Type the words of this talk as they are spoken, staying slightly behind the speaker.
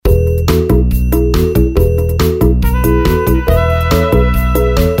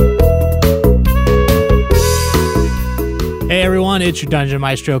It's your Dungeon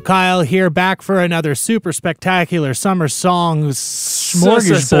Maestro Kyle here, back for another super spectacular summer songs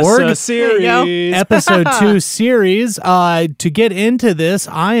smorgasbord series. episode 2 series. To get into this,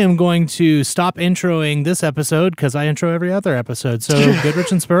 I am going to stop introing this episode because I intro every other episode. So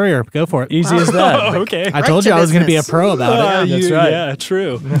Goodrich and Spurrier, go for it. Easy as that. Okay. I told you I was going to be a pro about it. That's right. Yeah,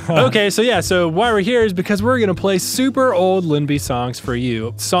 true. Okay, so why we're here is because we're going to play super old Lindby songs for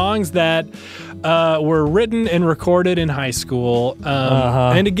you. Songs that were written and recorded in high school.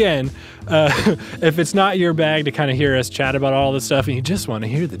 And again, if it's not your bag to kind of hear us chat about all this stuff and you just want to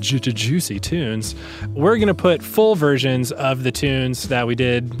hear the juicy tunes, we're going to put full versions of the tunes that we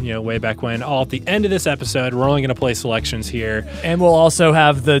did, way back when, all at the end of this episode. We're only going to play selections here. And we'll also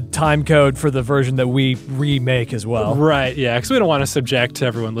have the time code for the version that we remake as well. Right, yeah, because we don't want to subject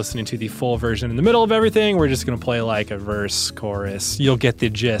everyone listening to the full version in the middle of everything. We're just going to play like a verse, chorus. You'll get the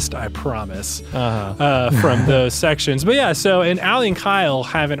gist, I promise, from those sections. But yeah, and Allie and Kyle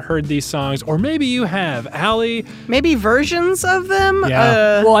haven't heard these songs, or maybe you have. Allie? Maybe versions of them?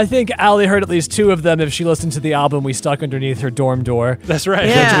 Yeah. Well, I think Allie heard at least 2 of them if she listened to the album we stuck underneath her dorm door. That's right.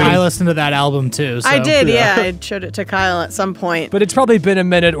 Yeah. I listened to that album too. So. I did, yeah. I showed it to Kyle at some point. But it's probably been a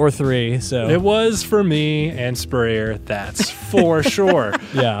minute or 3, so. It was for me and Spurrier, that's for sure.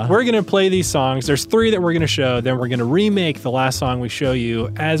 Yeah. We're going to play these songs. There's 3 that we're going to show. Then we're going to remake the last song we show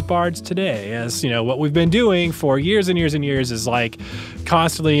you as bards today. As, what we've been doing for years and years and years is like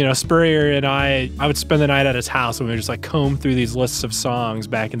constantly, Spurrier and I would spend the night at his house and we would just like comb through these lists of songs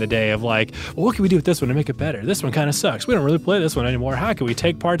back in the day of like, well, what can we do with this one to make it better? This one kind of sucks. We don't really play this one anymore. How can we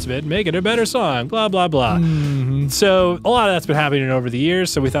take parts of it and make it a better song? Blah, blah, blah. Mm-hmm. So a lot of that's been happening over the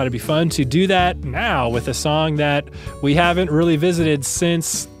years. So we thought it'd be fun to do that now with a song that we haven't really visited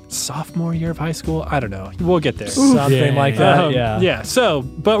since sophomore year of high school. I don't know. We'll get there. Something like that, yeah. Yeah,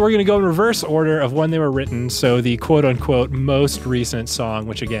 but we're going to go in reverse order of when they were written. So the quote-unquote most recent song,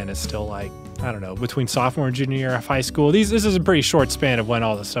 which again is still like, I don't know, between sophomore and junior year of high school. This is a pretty short span of when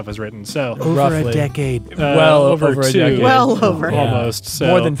all this stuff was written. So over roughly a decade. Well over 2. a decade. Well over. Almost. So.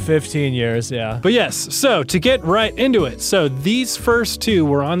 More than 15 years, yeah. But yes, so to get right into it. So these first 2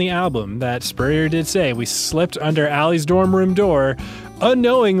 were on the album that Spurrier did say. We slipped under Allie's dorm room door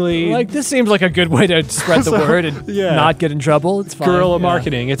unknowingly. Like, this seems like a good way to spread the word and not get in trouble. It's fine. Guerrilla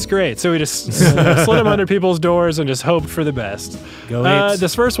marketing. It's great. So we just slid them under people's doors and just hoped for the best.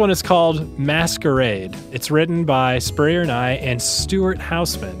 This first one is called Masquerade. It's written by Spurrier and I and Stuart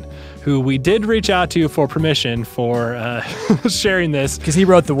Hausman, who we did reach out to for permission for sharing this. Because he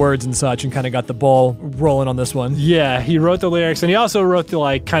wrote the words and such and kind of got the ball rolling on this one. Yeah, he wrote the lyrics and he also wrote the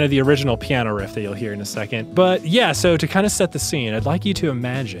original piano riff that you'll hear in a second. But yeah, so to kind of set the scene, I'd like you to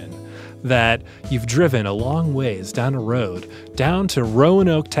imagine that you've driven a long ways down a road down to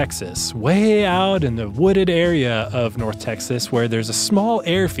Roanoke, Texas, way out in the wooded area of North Texas where there's a small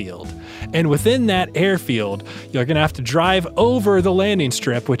airfield. And within that airfield, you're going to have to drive over the landing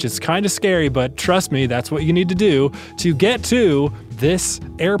strip, which is kind of scary, but trust me, that's what you need to do to get to this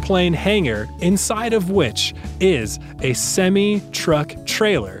airplane hangar, inside of which is a semi-truck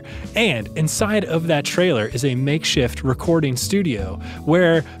trailer. And inside of that trailer is a makeshift recording studio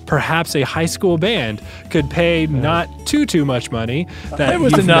where perhaps a high school band could pay not too much money that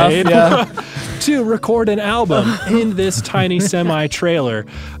was you've enough, made yeah. to record an album in this tiny semi-trailer.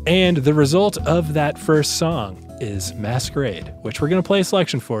 And the result of that first song is Masquerade, which we're going to play a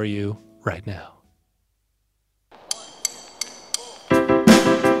selection for you right now.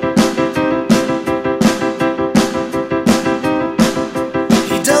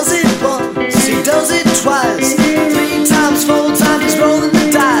 Does it twice, 3 times, 4 times, he's rolling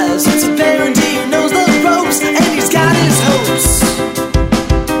the dice. It's apparent he knows the ropes, and he's got his hopes.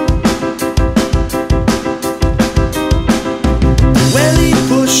 Well, he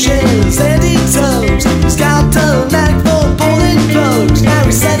pushes and he tugs. He's got a knack for pulling plugs. Now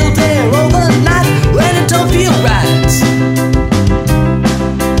he's settled there overnight when it don't feel right.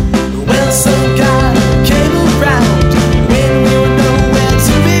 Well, some guy came around when we were nowhere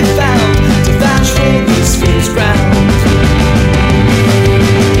to be found. These fields ground.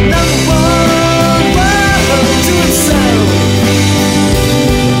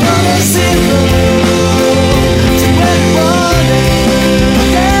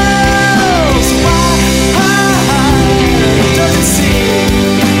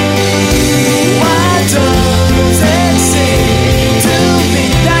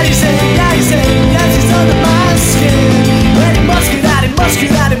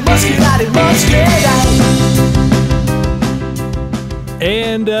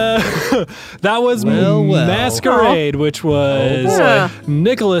 that was Well. Masquerade, which was boy.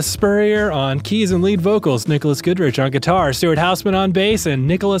 Nicholas Spurrier on keys and lead vocals, Nicholas Goodrich on guitar, Stuart Hausman on bass, and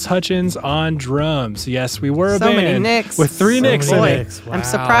Nicholas Hutchins on drums. Yes, we were a So band many Nicks. with 3 So Nicks many in it. Nicks. Wow. I'm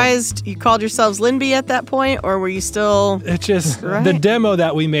surprised you called yourselves Linby at that point, or were you still? It just Right. the demo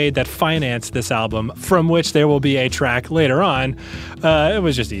that we made that financed this album, from which there will be a track later on. It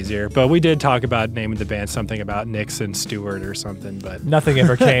was just easier, but we did talk about naming the band something about Nix and Stewart or something. But Nothing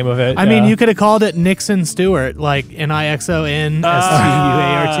ever came of it. I mean, you could have called it Nixon Stewart, like Nixon Stuart.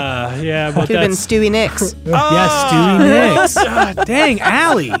 yeah, but Could have been that's Stewie Nicks. Yes, Stewie Nicks. Dang,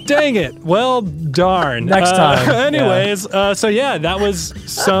 Allie. dang it. Well, darn. Next time. Anyways, so yeah, that was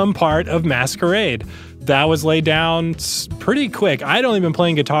some part of Masquerade. That was laid down pretty quick. I'd only been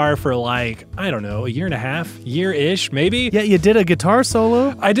playing guitar for like, I don't know, a year and a half, year-ish, maybe. Yeah, you did a guitar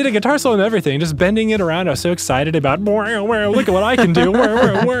solo. I did a guitar solo and everything, just bending it around. I was so excited about, look at what I can do.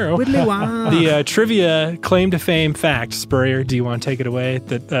 Widdly wow. The trivia claim to fame fact, Spurrier, do you want to take it away?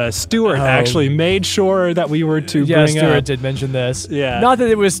 That Stuart actually made sure that we were to Yeah, bring Stuart up. did mention this. Yeah. Not that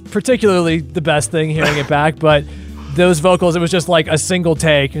it was particularly the best thing hearing it back, but those vocals, it was just like a single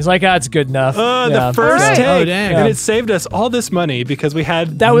take. He's like, that's good enough. The first Alright. take, Oh, dang. and it saved us all this money because we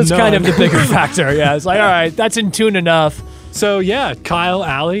had That was kind of none. the bigger factor. Yeah, it's like, all right, that's in tune enough. So yeah, Kyle,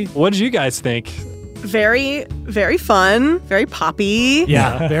 Allie, what did you guys think? Very, very fun. Very poppy.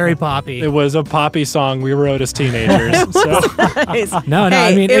 Yeah, very poppy. It was a poppy song we wrote as teenagers. So Nice. No,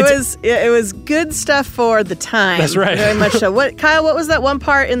 Hey, I mean, it was good stuff for the time. That's right. Very much so. What, Kyle? What was that one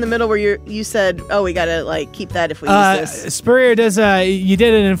part in the middle where you said, "Oh, we gotta like keep that if we use this." Spurrier does you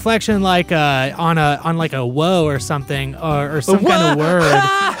did an inflection like on like a whoa or something or some kind of word.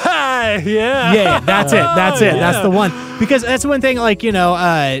 yeah. Yeah, that's it. That's it. That's the one. Because that's one thing, like, you know,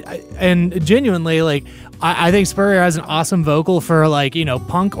 and genuinely, like, I think Spurrier has an awesome vocal for, like, you know,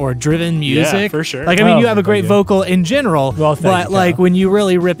 punk or driven music. for sure. Like, I mean, Oh, you have a great thank you. vocal in general, Well, thank but, you, like, Kyle. when you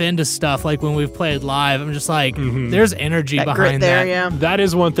really rip into stuff, like when we've played live, I'm just like, there's energy That behind grit there, that. yeah. That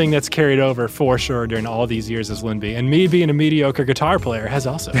is one thing that's carried over for sure during all these years as Linby. And me being a mediocre guitar player has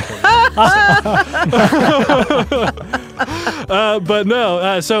also carried over. But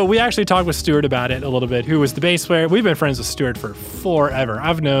no, so we actually talked with Stuart about it a little bit, who was the bass player. We've been friends with Stuart for forever.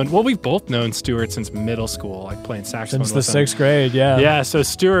 We've both known Stuart since middle school, like playing saxophone Since the with him. 6th grade, yeah. Yeah, so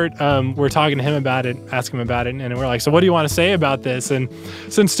Stuart, we're talking to him about it, asking him about it, and we're like, so what do you want to say about this? And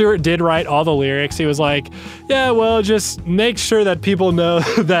since Stuart did write all the lyrics, he was like, yeah, well, just make sure that people know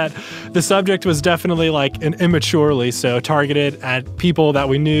that the subject was definitely like an immaturely so targeted at people that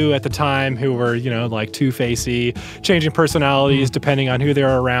we knew at the time who were, you know, like two-facey, changing personalities depending on who they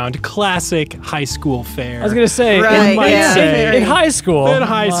were around. Classic high school fare. I was going to say, Right, yeah. in high school. In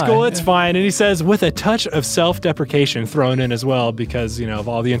high my, school, it's fine. And he says, with a touch of self-deprecation thrown in as well, because, you know, of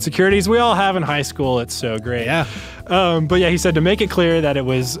all the insecurities we all have in high school, it's so great. Yeah. But yeah, he said to make it clear that it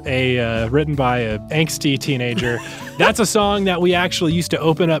was written by a angsty teenager. That's a song that we actually used to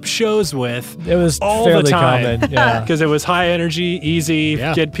open up shows with. It was all fairly the time. common, yeah. Because it was high energy, easy,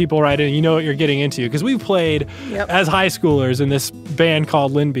 Yeah. get people right in. You know what you're getting into. Because we played Yep. as high schoolers in this band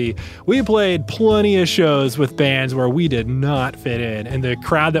called Linby. We played plenty of shows with bands where we did not fit in, and the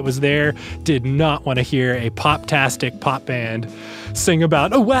crowd that was there did not want to hear a pop-tastic pop band sing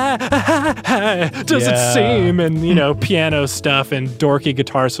about, oh, why does it Yeah. seem, and, you know, piano stuff and dorky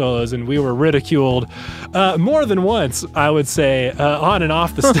guitar solos, and we were ridiculed more than once, I would say, on and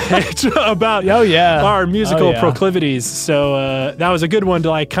off the stage about Oh, yeah. our musical Oh, yeah. proclivities. So that was a good one to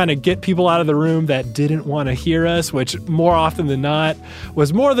like kind of get people out of the room that didn't want to hear us, which more often than not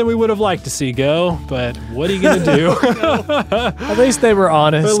was more than we would have liked to see go. But what are you going to do? At least they were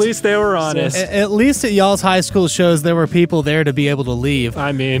honest. At least they were honest. At least at y'all's high school shows, there were people there to be able to leave.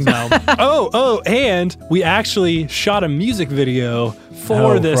 I mean, and we actually shot a music video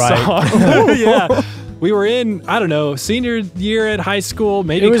for Oh, this right. song. Yeah. We were in, I don't know, senior year at high school,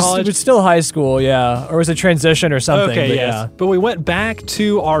 maybe It college. was still high school, yeah. Or was it transition or something? Okay, but yes. yeah. But we went back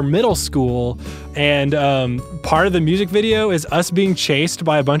to our middle school, and part of the music video is us being chased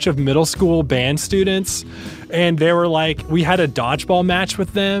by a bunch of middle school band students. And they were like, we had a dodgeball match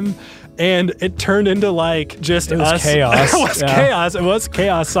with them. And it turned into like just It was us. chaos. It was Yeah. chaos. It was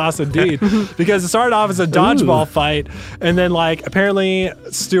chaos sauce indeed. Because it started off as a dodgeball fight. And then like apparently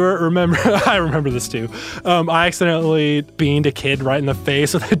Stuart I remember this too. I accidentally beamed a kid right in the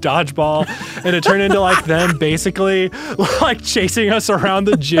face with a dodgeball. And it turned into like them basically like chasing us around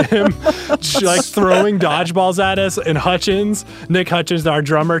the gym, like throwing dodgeballs at us. And Nick Hutchins, our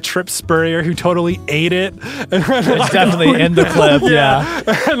drummer, tripped Spurrier, who totally ate it. And It's definitely in the clip, yeah.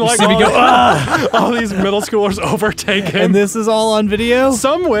 And like See me all all these middle schoolers overtake him. And this is all on video?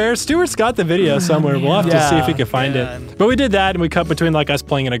 Somewhere, Stuart's got the video somewhere. We'll have to see if he can find it. But we did that, and we cut between like us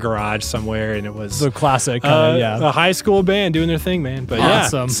playing in a garage somewhere, and it was The classic. a high school band doing their thing, man. But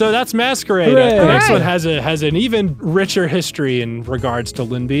Awesome. yeah, so that's Masquerade. Hooray. The next All one right. has an even richer history in regards to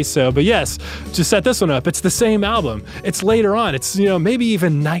Linby. So, but yes, to set this one up, it's the same album. It's later on. It's maybe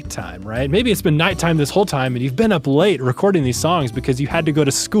even nighttime, right? Maybe it's been nighttime this whole time, and you've been up late recording these songs because you had to go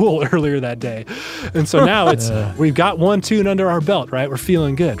to school earlier that day. And so now we've got one tune under our belt, right? We're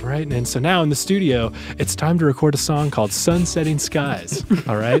feeling good, right? And so now in the studio, it's time to record a song called Sunsetting Skies.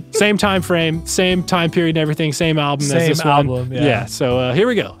 All right, same time frame, same time period, and everything, same album as Same this album, one. yeah. So here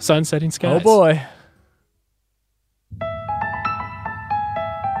we go, Sunsetting Skies. Oh boy.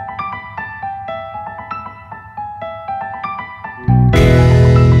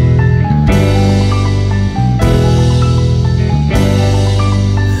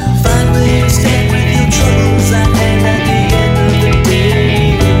 Finally, stand with your troubles at hand at the end of the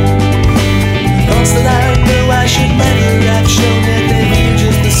day. Thoughts that I know I should never have shown that they're here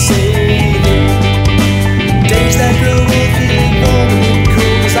just the same. Days that grow old, feeling warm and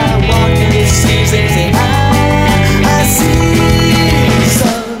cool as I walk in the seasons, and I see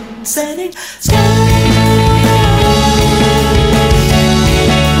sunsetting skies.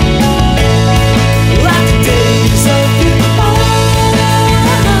 Like the days of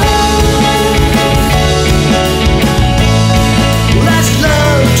as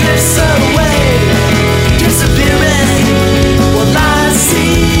love drifts away, disappearing, while I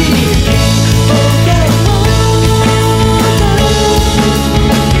see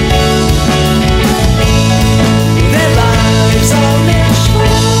their lives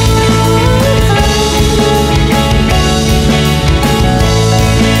are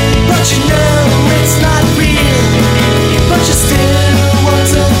but you know it's not real, but you still want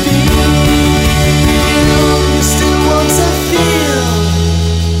to feel, you still want to feel.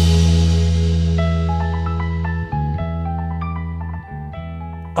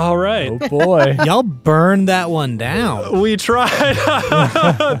 All right. Oh boy. Y'all burned that one down. We tried.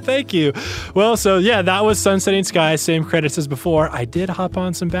 Thank you. Well, so yeah, that was Sunsetting Skies, same credits as before. I did hop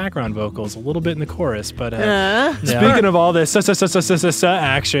on some background vocals, a little bit in the chorus, but speaking of all this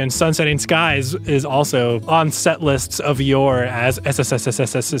action, Sunsetting Skies is also on set lists of yore as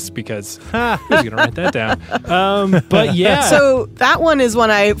SSSSSS because who's gonna write that down? But yeah. So that one is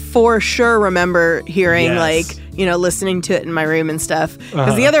one I for sure remember hearing, Yes. like, listening to it in my room and stuff.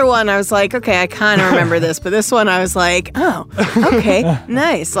 Because the other one, I was like, okay, I kind of remember this, but this one, I was like, oh, okay,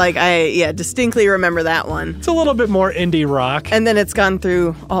 nice. Like, I distinctly remember that one. It's a little bit more indie rock. And then it's gone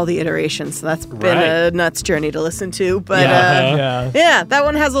through all the iterations, so that's been Right. a nuts journey to listen to. But Yeah. that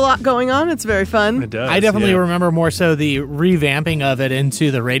one has a lot going on. It's very fun. It does. I definitely yeah. remember more so the revamping of it into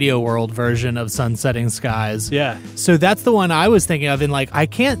the Radio World version of Sunsetting Skies. Yeah. So that's the one I was thinking of, and like I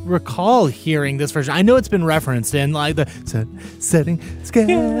can't recall hearing this version. I know it's been referenced in like the Sunsetting Skies.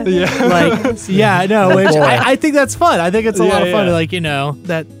 Yeah. Like, yeah, no, which boy. I think that's fun. I think it's a lot of Yeah, fun yeah. to, like,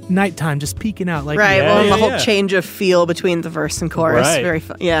 that nighttime just peeking out. Like, Right. Yeah, well, and yeah, the whole yeah. change of feel between the verse and chorus. Right. Very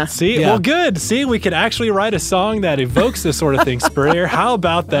fun. Yeah. See, Yeah. well, good. See, we could actually write a song that evokes this sort of thing, Spurrier. How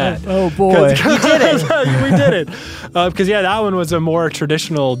about that? Oh boy. We did it. We did it. Because, that one was a more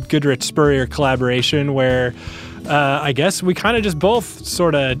traditional Goodrich Spurrier collaboration where I guess we kind of just both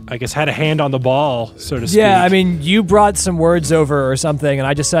sort of, had a hand on the ball, so to speak. Yeah, I mean, you brought some words over or something, and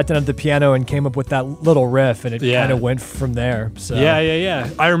I just sat down at the piano and came up with that little riff, and it Yeah. kind of went from there. So Yeah.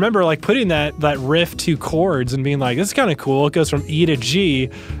 I remember like putting that riff to chords and being like, this is kind of cool. It goes from E to G.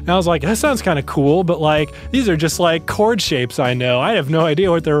 And I was like, that sounds kind of cool, but like, these are just like chord shapes I know. I have no idea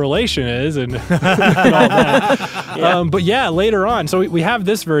what their relation is and, and all that. But yeah, later on. So we have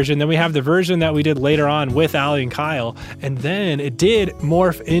this version, then we have the version that we did later on with Ali and Kyle. And then it did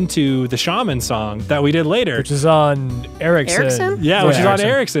morph into the Shaman song that we did later. which is on Erickson. Erickson? Yeah, which is on Erickson.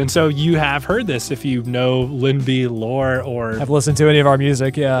 Erickson. So you have heard this if you know Linby lore or I've listened to any of our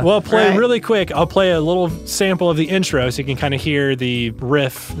music, yeah. well, play Right. really quick. I'll play a little sample of the intro so you can kind of hear the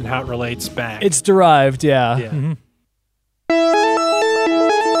riff and how it relates back. It's derived, yeah. yeah.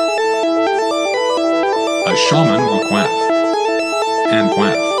 A shaman will quaff, and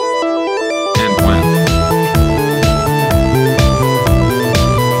quaff, and quaff.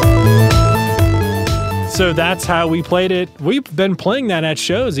 So that's how we played it. We've been playing that at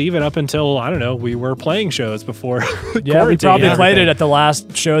shows even up until, I don't know, we were playing shows before. Yeah, we probably quarantine. played it at the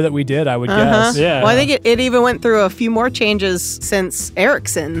last show that we did, I would guess. Yeah. Well, I think it even went through a few more changes since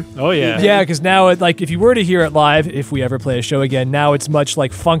Erickson. Oh, yeah. Yeah, because now, if you were to hear it live, if we ever play a show again, now it's much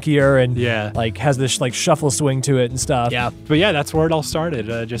like funkier and Yeah. like has this like shuffle swing to it and stuff. Yeah. But yeah, that's where it all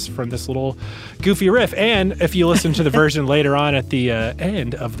started, just from this little goofy riff. And if you listen to the version later on at the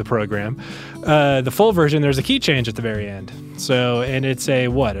end of the program, the full version, there's a key change at the very end. So, and it's a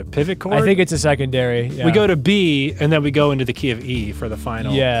pivot chord? I think it's a secondary. Yeah. We go to B, and then we go into the key of E for the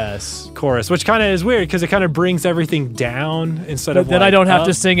final Yes. chorus, which kind of is weird because it kind of brings everything down instead But of then like, I don't have up.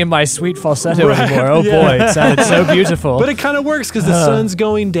 to sing in my sweet falsetto Right, anymore. Oh yeah. boy, it sounded so beautiful. But it kind of works because the sun's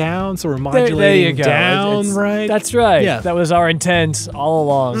going down, so we're there modulating you go. down, It's- right? That's right. Yeah. That was our intent all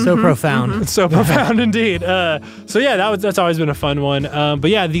along. So profound. so profound indeed. So yeah, that's always been a fun one. But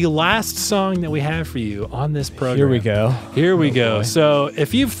yeah, the last song that we have for you on this program. Here we go. Here we go. So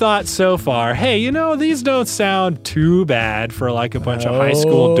if you've thought so far, hey, these don't sound too bad for like a bunch of high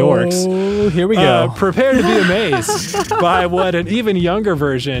school dorks. Oh, here we go. Prepare to be amazed by what an even younger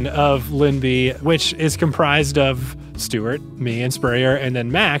version of Linby, which is comprised of Stuart, me, and Spurrier, and then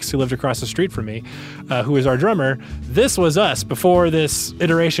Max, who lived across the street from me, who is our drummer. This was us before this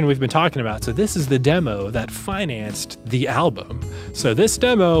iteration we've been talking about. So this is the demo that financed the album. So this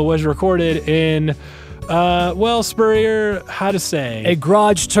demo was recorded in, Spurrier, how to say? A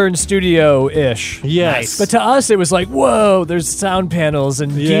garage turned studio-ish. Yes. But to us, it was like, whoa, there's sound panels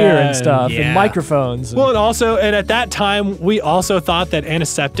and gear and stuff yeah. and microphones. Well, and at that time, we also thought that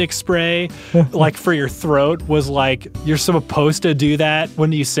antiseptic spray, like for your throat, was like you're supposed to do that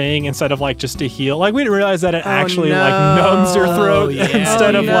when you sing instead of like just to heal. Like we didn't realize that it actually no. like numbs your throat yeah.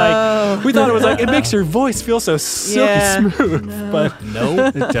 instead of no. like we thought it was like it makes your voice feel so silky Yeah. smooth, but No.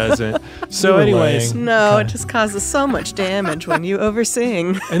 it doesn't. So, You were anyways. lying. No, it just causes so much damage when you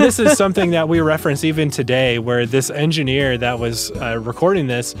oversing. And this is something that we reference even today, where this engineer that was recording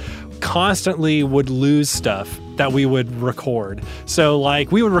this constantly would lose stuff that we would record. So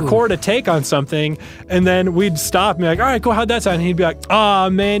like we would record a take on something and then we'd stop and be like, all right, cool, how'd that sound? And he'd be like, oh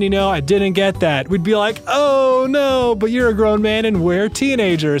man, I didn't get that. We'd be like, oh no, but you're a grown man and we're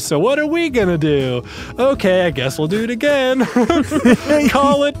teenagers, so what are we gonna do? Okay, I guess we'll do it again.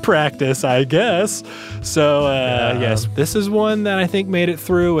 Call it practice, I guess. So yes, this is one that I think made it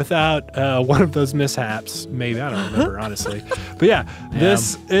through without one of those mishaps. Maybe, I don't remember, honestly. But yeah,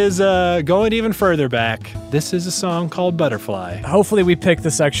 this is going even further back. This is a song called Butterfly. Hopefully we pick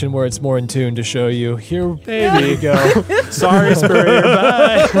the section where it's more in tune to show you. Here, there you go. Sorry, Spurrier,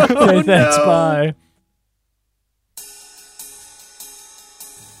 bye. Okay, thanks, bye.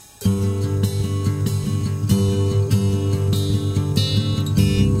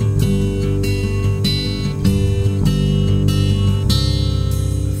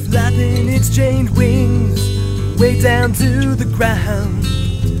 Flapping its chained wings way down to the ground.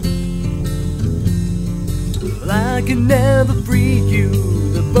 Well, I can never free you.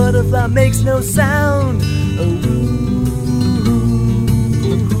 The butterfly makes no sound.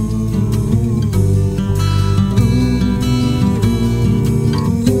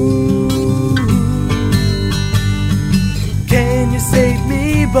 Can you save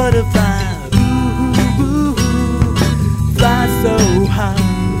me, butterfly? Ooh, fly so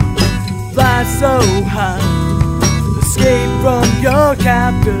high, fly so high. Escape from your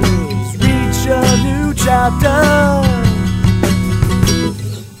captors, reach a new chapter.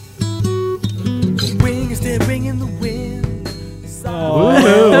 Wings they're ringing the wind.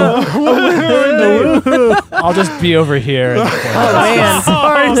 I'll just be over here. Oh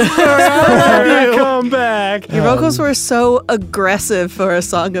man, Come back. your vocals were so aggressive for a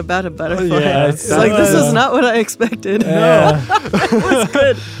song about a butterfly. Yeah, it's like this is not what I expected.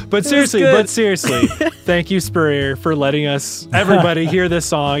 But seriously, thank you, Spurrier, for letting everybody hear this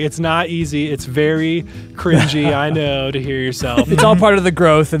song. It's not easy. It's very cringy, I know, to hear yourself. It's all part of the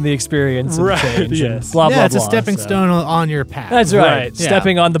growth and the experience and Right, change. And yes. blah, blah, Yeah, it's a blah, stepping so. stone on your path. That's right. Right, yeah.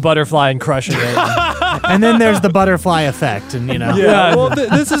 Stepping on the butterfly and crushing it. And then there's the butterfly effect, and Yeah, Yeah. well,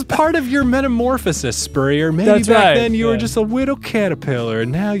 this is part of your metamorphosis, Spurrier. Maybe That's back right, then you were yeah. just a little caterpillar,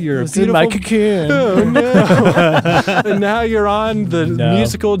 and now you're It's a in beautiful... my cocoon. Oh, no. And now you're on the No.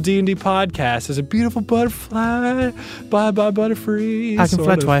 musical D&D podcast as a beautiful butterfly. Bye-bye, Butterfree. I can fly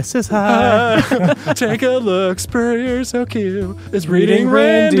sort of. twice as high. Take a look, Spurrier, so cute. It's Reading reading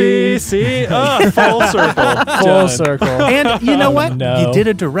Randy. Randy. See? Full circle. Full Done. circle. And you know what? no. You did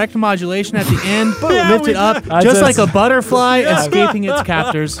a direct modulation at the end, Yeah, lift we it up, I just just- like a butterfly escaping its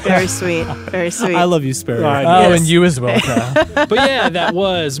captors. Very sweet. Very sweet. I love you, Spur. Spurrier. Oh, Yes. and you as well, Kyle. But yeah, that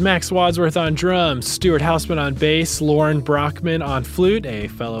was Max Wadsworth on drums, Stuart Hausman on bass, Lauren Brockman on flute, a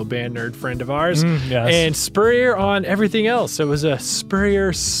fellow band nerd friend of ours, yes. and Spurrier on everything else. So it was a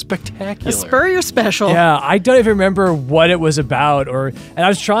Spurrier spectacular. A Spurrier special. Yeah, I don't even remember what it was about, and I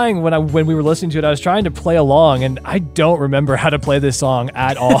was trying when we were listening to it, I was trying to play along, and I don't remember how to play this song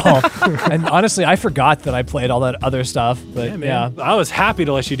at all. And honestly, I forgot that I played all that other stuff. But yeah, I was happy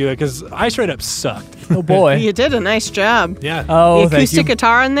to let you do it because I straight up sucked. oh boy. You did a nice job. Yeah. Oh, The thank acoustic you.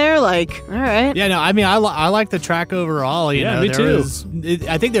 guitar in there, like, all right. Yeah, no, I mean, I like the track overall. You Yeah, know, me there too.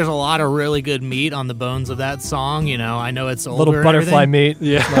 I think there's a lot of really good meat on the bones of that song. You know, I know it's older Little and butterfly everything.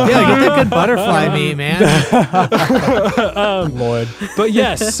 meat. Yeah. Yeah, get that good butterfly meat, man. Lord. But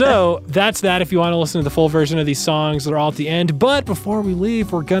yes, so that's that. If you want to listen to the full version of these songs, they're all at the end. But before we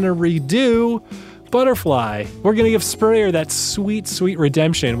leave, we're going to redo Butterfly. We're going to give Spurrier that sweet, sweet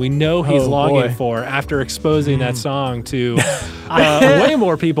redemption we know he's Oh, longing boy. for after exposing that song to way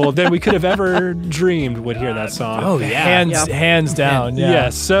more people than we could have ever dreamed would hear that song. Oh yeah. Hands down. Yeah.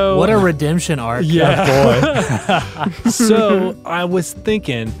 Yes. So What a redemption arc. yeah. So I was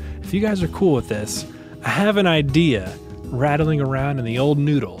thinking, if you guys are cool with this, I have an idea rattling around in the old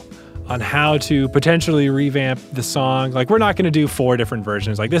noodle on how to potentially revamp the song. Like, we're not going to do 4 different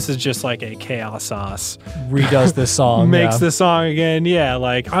versions. Like, this is just like a chaos sauce. Redoes this song. Makes yeah. the song again. Yeah,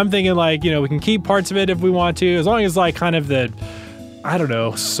 like, I'm thinking, like, you know, we can keep parts of it if we want to, as long as, like, kind of the, I don't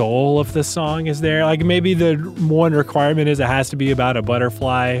know, soul of the song is there. Like, maybe the one requirement is it has to be about a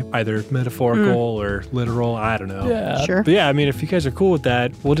butterfly, either metaphorical or literal. I don't know. Yeah. Sure. But yeah, I mean, if you guys are cool with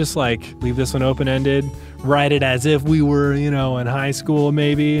that, we'll just like leave this one open-ended, write it as if we were, you know, in high school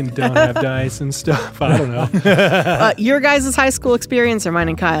maybe, and don't have dice and stuff. I don't know. Your guys' high school experience or mine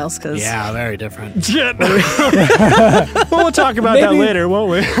and Kyle's? Cause Yeah, very different. Yeah. Well, we'll talk about that Maybe- later,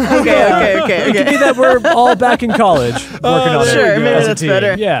 won't we? Okay. Maybe that we're all back in college working on it. Sure, maybe as a that's team.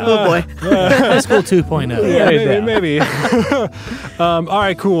 better. Yeah. Oh boy. High school 2.0. Yeah, Yeah. maybe. All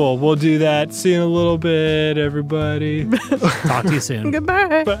right, cool. We'll do that. See you in a little bit, everybody. Talk to you soon.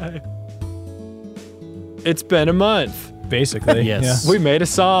 Goodbye. Bye. It's been a month. Basically. Yes. We made a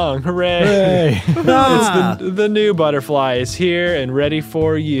song. Hooray. Yeah. Hey. It's the new Butterfly is here and ready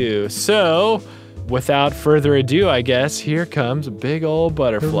for you. So, without further ado, I guess, here comes a big old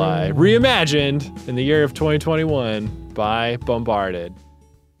butterfly, reimagined in the year of 2021 by Bombarded.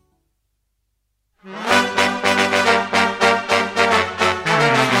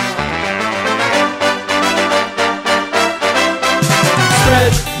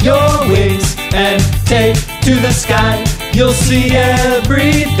 Spread your wings and take to the sky. You'll see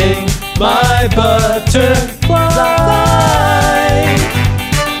everything, my butterfly.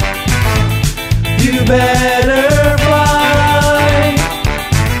 You better fly.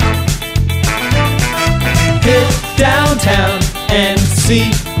 Hit downtown and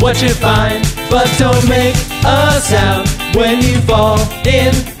see what you find, but don't make a sound when you fall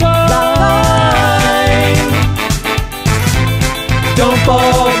in line. Don't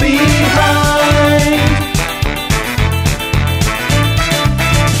fall behind.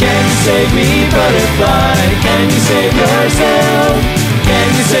 Can you save me, butterfly? Can you save yourself? Can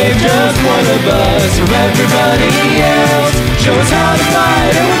you save just one of us from everybody else? Show us how to fly,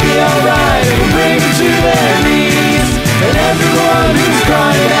 it will be alright. It will bring them to their knees. And everyone who's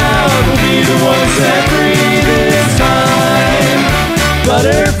crying out will be the one set free this time.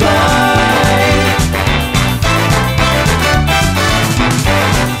 Butterfly.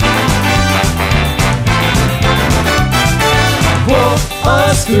 Pull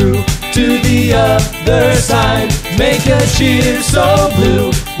us through to the other side. Make a cheer so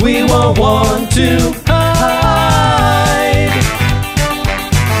blue we won't want to hide.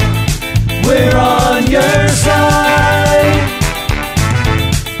 We're on your side.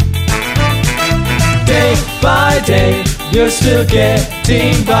 Day by day you're still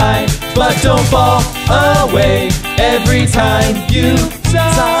getting by, but don't fall away every time you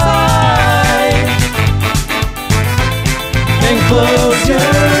sigh. And close your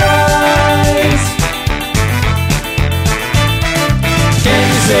eyes. Can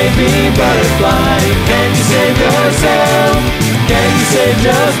you save me, butterfly? Can you save yourself? Can you save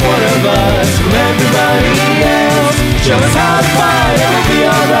just one of us from everybody else? Show us how to fly, it will be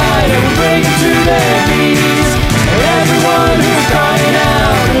alright. It will bring them to their knees. And everyone who's crying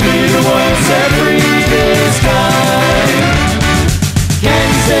out will be the one set free this time. Can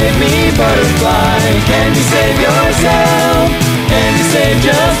you save me, butterfly? Can you save yourself? Can you save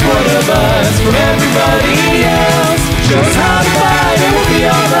just one of us from everybody else? Show us how to fly, it will be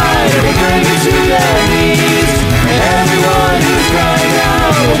alright. It will bring you to their knees. And everyone who's crying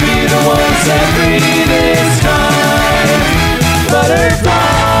out will be the one set free this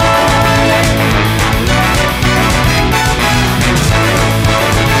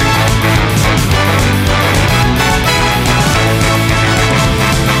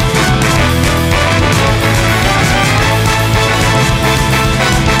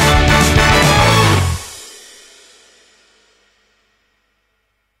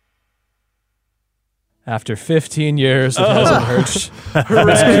After 15 years, it hasn't hurt.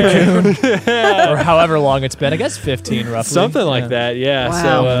 Or however long it's been. I guess 15 roughly. Something like that, yeah. Wow.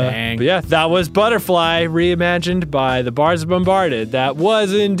 So, Dang. but yeah, that was Butterfly, reimagined by the Bards of Bombarded. That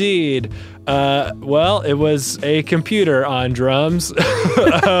was indeed, well, it was a computer on drums.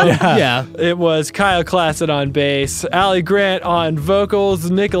 Yeah. It was Kyle Classett on bass, Allie Grant on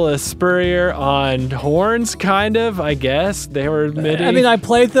vocals, Nicholas Spurrier on horns, kind of, I guess. They were MIDI. I mean, I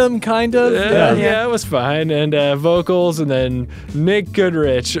played them kind of. Yeah, it was fine. And vocals, and then Nick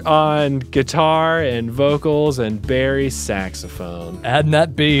Goodrich on guitar and vocals, and Barry saxophone. Adding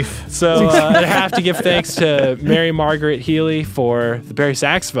that beef. So I have to give thanks to Mary Margaret Healy for the Barry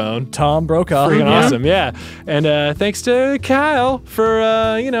saxophone. Tom Brokaw. Freaking awesome, yeah. And thanks to Kyle for,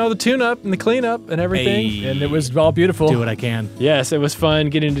 the tune-up and the cleanup and everything. Hey. And it was all beautiful. Do what I can. Yes, it was fun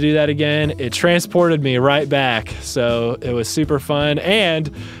getting to do that again. It transported me right back, so it was super fun.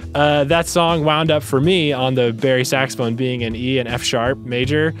 And that song wound up for me on the Barry saxophone being an E and F sharp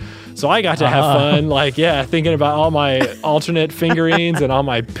major. So I got to have fun, thinking about all my alternate fingerings and all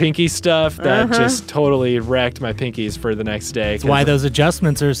my pinky stuff that just totally wrecked my pinkies for the next day. That's why those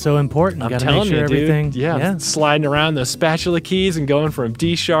adjustments are so important. I'm Gotta telling make sure you, dude. everything. Yeah, sliding around those spatula keys and going from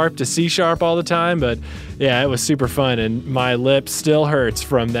D sharp to C sharp all the time. But yeah, it was super fun, and my lip still hurts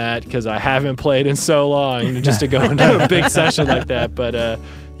from that because I haven't played in so long just to go into a big session like that. But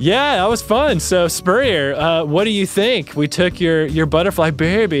yeah, that was fun. So Spurrier, what do you think? We took your butterfly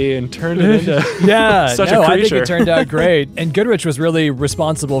baby and turned it into such a creature. I think it turned out great. And Goodrich was really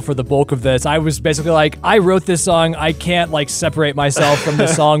responsible for the bulk of this. I was basically like, I wrote this song. I can't separate myself from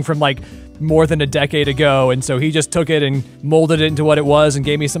this song from more than a decade ago, and so he just took it and molded it into what it was and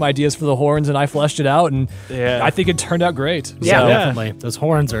gave me some ideas for the horns, and I fleshed it out, and I think it turned out great. Yeah, So- definitely. Those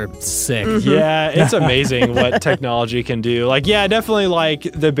horns are sick. Yeah, it's amazing what technology can do.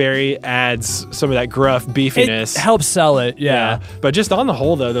 Definitely the Barry adds some of that gruff beefiness. It helps sell it, yeah. But just on the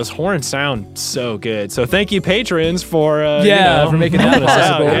whole, though, those horns sound so good. So thank you, patrons, for for making that helping us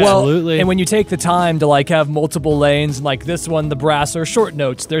out. possible. Yeah. Well, Absolutely. and when you take the time to have multiple lanes, and this one, the brass are short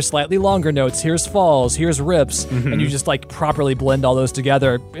notes, they're slightly longer notes. Here's falls, here's rips, and you just properly blend all those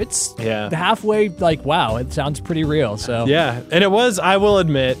together. It's halfway wow, it sounds pretty real. So yeah, and it was, I will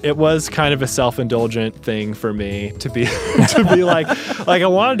admit, it was kind of a self-indulgent thing for me to be to be I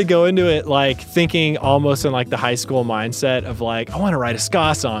wanted to go into it thinking almost in the high school mindset of I want to write a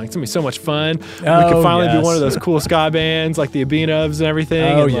ska song. It's gonna be so much fun. We can finally be one of those cool ska bands like the Abinovs and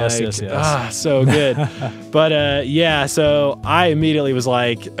everything. Oh, and yes. So good. But so I immediately was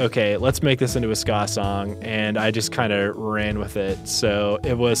okay, let's make this into a ska song, and I just kind of ran with it. So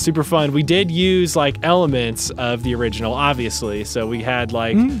it was super fun. We did use elements of the original, obviously. So we had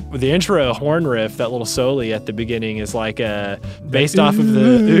with the intro horn riff, that little solo at the beginning is based off of the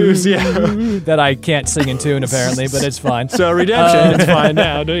ooze, that I can't sing in tune apparently, but it's fine. So Redemption, it's fine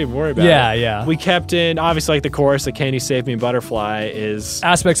now. Don't even worry about it. Yeah. We kept in obviously the chorus of "Can You Save Me, Butterfly" is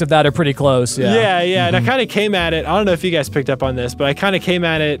Aspects of that are pretty close. Yeah. And I kind of came at it. I don't know if you guys picked up on this, but I kind of came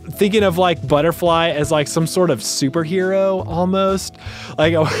at it thinking of Butterfly as some sort of superhero almost,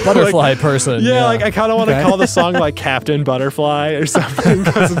 Butterfly person. Yeah, I kind of want to call the song Captain Butterfly or something,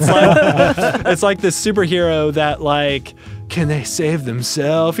 because it's this superhero that can they save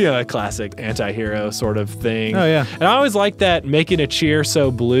themselves? A classic anti-hero sort of thing. Oh, yeah. And I always like that "making a cheer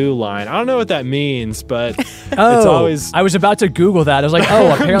so blue" line. I don't know what that means, but it's Oh, always... I was about to Google that. I was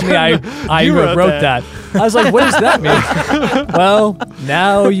apparently I You wrote wrote that. I was what does that mean? Well,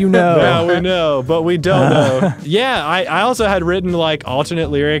 now you know. Now we know, but we don't know. Yeah, I also had written alternate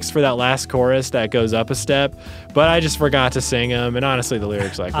lyrics for that last chorus that goes up a step, but I just forgot to sing them, and honestly the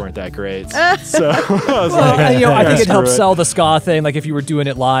lyrics weren't that great. So I was I think it screw helps sell the ska thing, if you were doing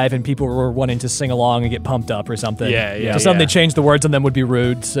it live and people were wanting to sing along and get pumped up or something. Yeah. So suddenly change the words on them would be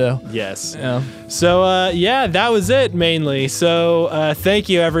rude. So Yes. yeah. So, that was it mainly. So, thank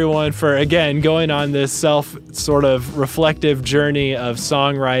you everyone for, again, going on this sort of reflective journey of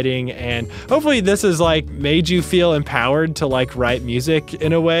songwriting. And hopefully this has made you feel empowered to write music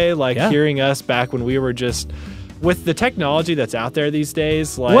in a way, hearing us back when we were just... With the technology that's out there these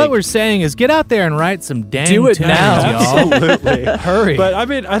days, What we're saying is get out there and write some dang Do it tunes, now. y'all. Absolutely. Hurry. But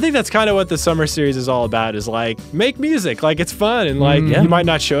I think that's kind of what the summer series is all about, is make music. It's fun, and you might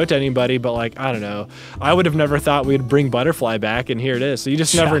not show it to anybody, but I don't know. I would have never thought we'd bring Butterfly back, and here it is. So you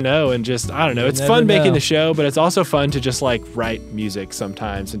just never know, and just, I don't know. It's never fun making know. the show, but it's also fun to just write music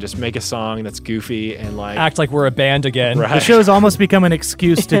sometimes and just make a song that's goofy and Act like we're a band again. Right. The show's almost become an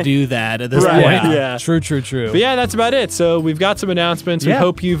excuse to do that at this Right, point. yeah. True. But yeah, that's about it. So we've got some announcements. We Yeah.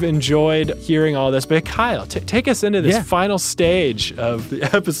 hope you've enjoyed hearing all this. But Kyle, take us into this Yeah. final stage of the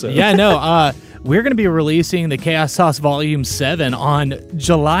episode. Yeah, no. we're going to be releasing the Chaos Sauce Volume 7 on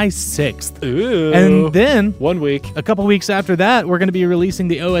July 6th. Ooh. And then 1 week. a couple weeks after that, we're going to be releasing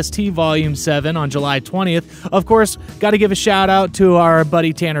the OST Volume 7 on July 20th. Of course, got to give a shout out to our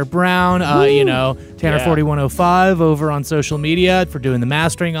buddy Tanner Brown, Tanner4105 over on social media for doing the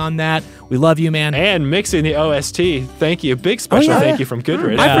mastering on that. We love you, man. And mixing the OST. Thank you. Big special thank you from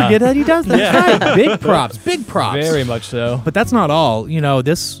Goodrich. I forget that he does that. That's right. Big props. Big props. Very much so. But that's not all.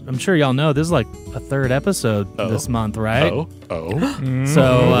 This, I'm sure y'all know, this is like a third episode this month, right? Oh.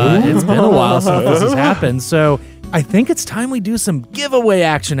 So it's been a while since this has happened. So I think it's time we do some giveaway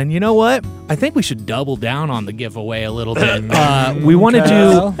action. And you know what? I think we should double down on the giveaway a little bit. We want to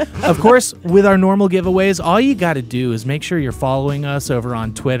do, of course, with our normal giveaways, all you got to do is make sure you're following us over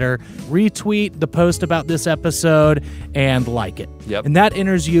on Twitter, retweet the post about this episode, and like it. Yep. And that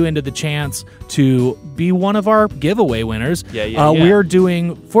enters you into the chance to be one of our giveaway winners. Yeah. We're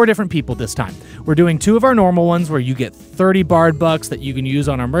doing 4 different people this time. We're doing 2 of our normal ones where you get 30 Bard bucks that you can use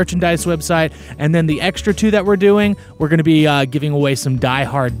on our merchandise website. And then the extra 2 that we're doing, we're going to be giving away some Die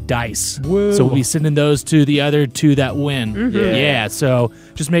Hard dice. Woo. So we'll be sending those to the other 2 that win. Mm-hmm. Yeah. So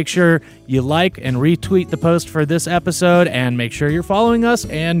just make sure you like and retweet the post for this episode and make sure you're following us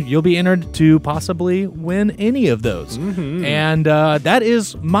and you'll be entered to possibly win any of those. Mm-hmm. And that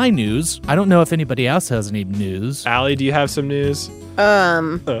is my news. I don't know if anybody else has any news. Allie, do you have some news?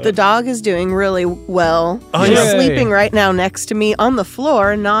 The dog is doing really well. Oh, she's yeah. sleeping right now next to me on the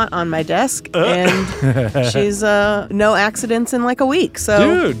floor, not on my desk. And she's no accidents in like a week. So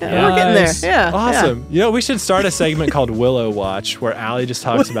Dude, we're getting there. nice. Yeah. Awesome. We should start a segment called Willow Watch where Allie just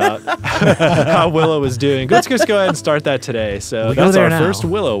talks about how Willow is doing. Let's just go ahead and start that today. So We'll go that's there our now. first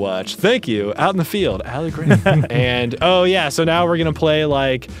Willow Watch. Thank you. Out in the field, Allie Green. And so now we're going to play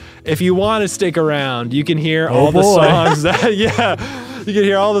if you want to stick around, you can hear all the songs that, you can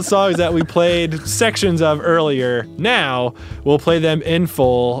hear all the songs that we played sections of earlier. Now we'll play them in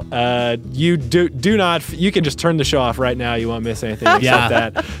full. You do not. You can just turn the show off right now. You won't miss anything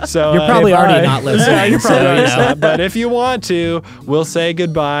except that. So You're probably already bye. not listening. yeah, you're so, probably you already know. not. But if you want to, we'll say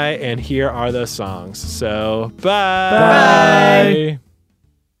goodbye. And here are those songs. So bye. Bye.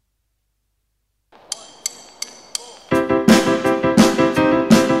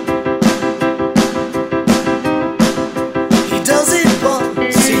 He does it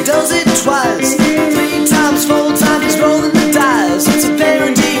once, he does it twice, 3 times, 4 times, he's rolling the dice. It's a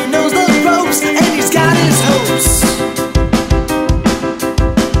parody, he knows the ropes, and he's got his hopes.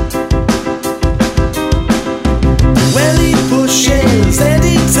 Well, he pushes and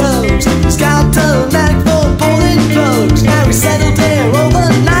he tugs, he's got a knack for pulling plugs. Now he's settled there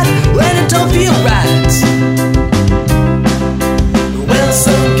overnight, when it don't feel right. Well,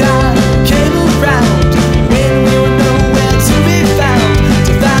 some guy came around when we were nowhere to be found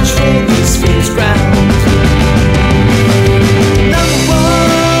to vouch for these things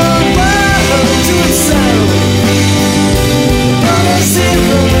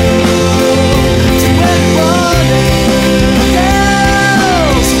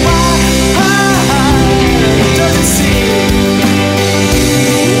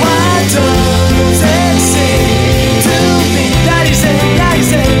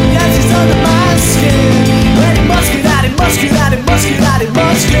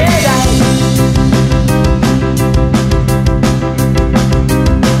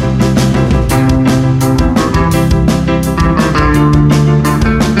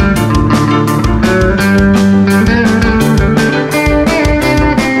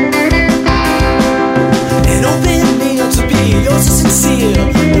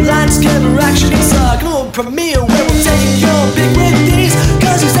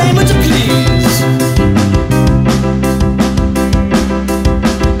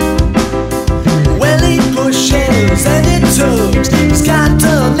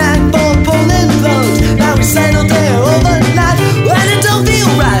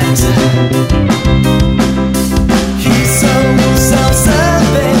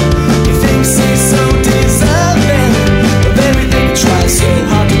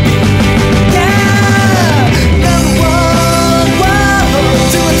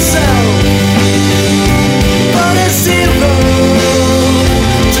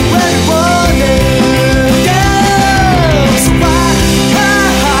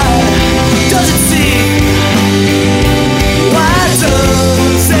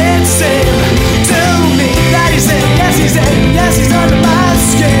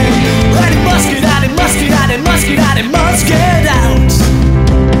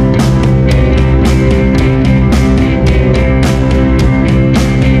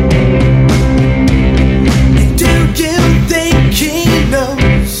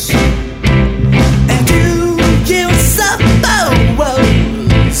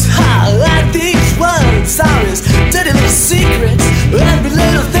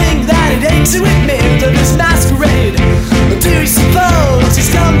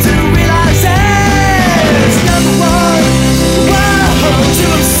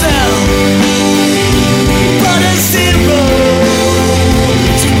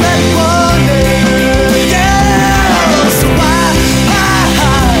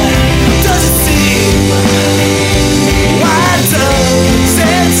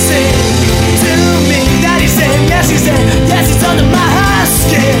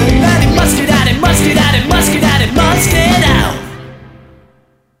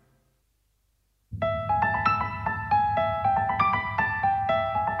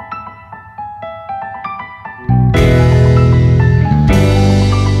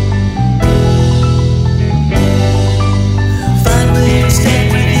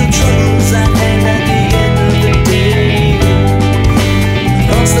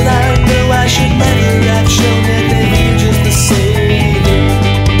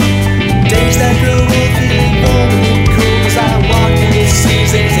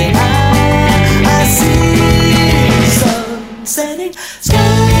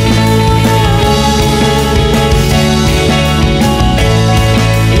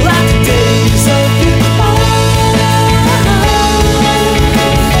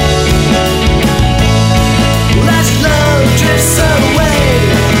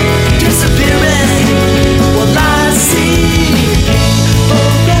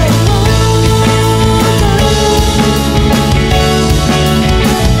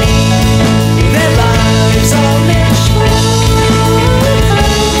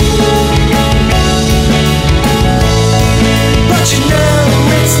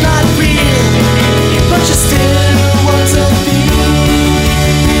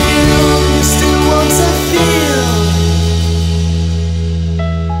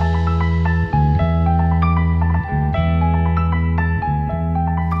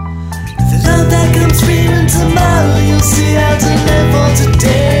sky comes free and tomorrow you'll see how to live for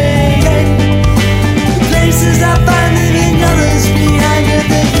today. The places I find leaving others behind, yet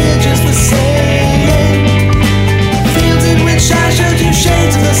they're here just the same. Fields in which I showed you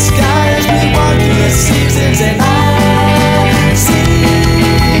shades of the sky as we walk through the seasons, and I see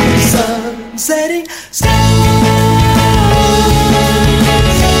sun setting skies.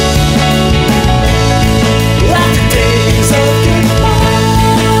 After days of goodbyes,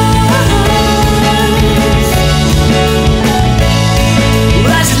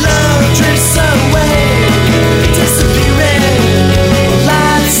 as your love drifts away, disappearing, well,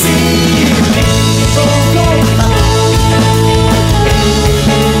 I see people go by.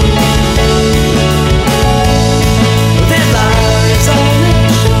 Their lives on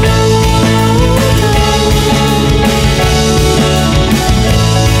the show,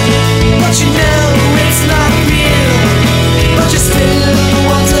 but you know it's not real, but you still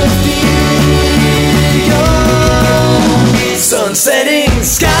want to feel your sun-setting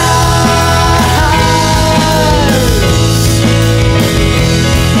skies.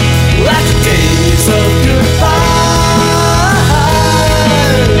 After days of goodbyes,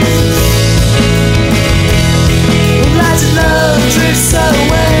 as your love drifts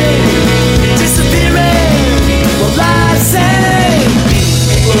away, disappearing, well, I say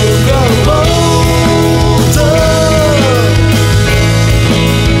people grow older,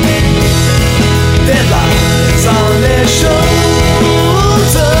 their lives on their shoulders,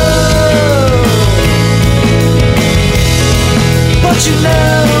 but you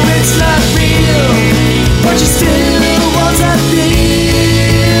know it's not real, but you still want to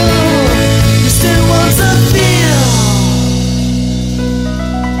feel, you still want to feel.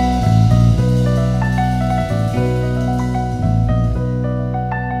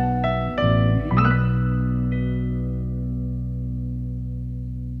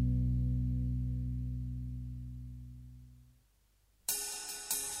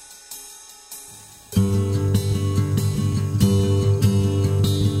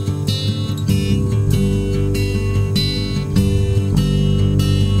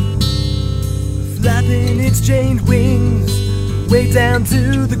 Flapping its chained wings way down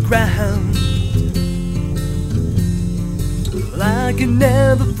to the ground. Well, I can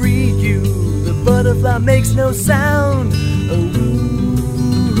never free you. The butterfly makes no sound.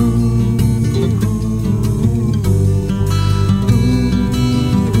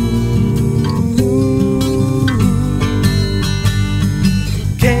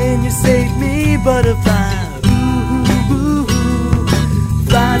 Can you save me, butterfly? Ooh,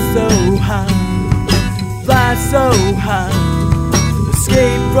 fly so high, fly so high.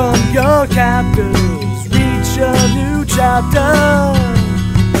 Escape from your captors, reach a new chapter.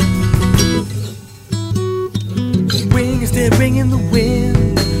 Wings tearing in the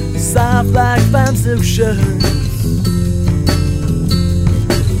wind, soft like fine silk shirts,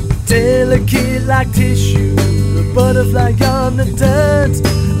 delicate like tissue, a butterfly on the dirt.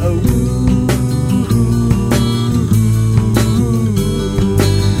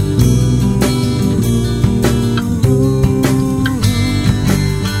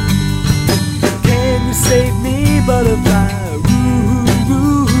 Can you save me, butterfly?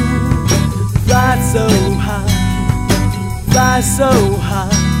 Ooh, fly so high, fly so high.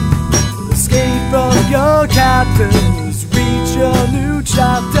 Escape from your captors, reach your new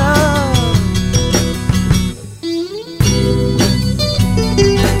chapter.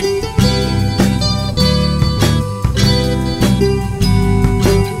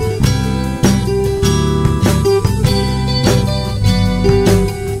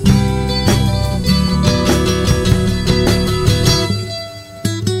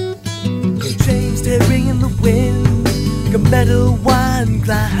 Chains tearing in the wind, like a metal wine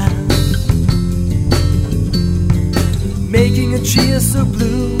glass, making a cheer so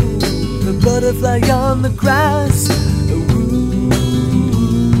blue, the butterfly on the grass.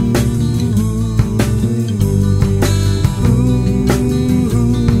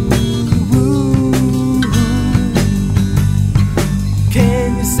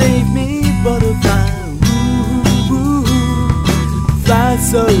 Can you save me, butterfly? Fly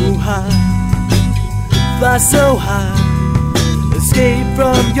so high, fly so high. Escape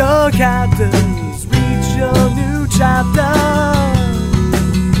from your captors, reach your new chapter.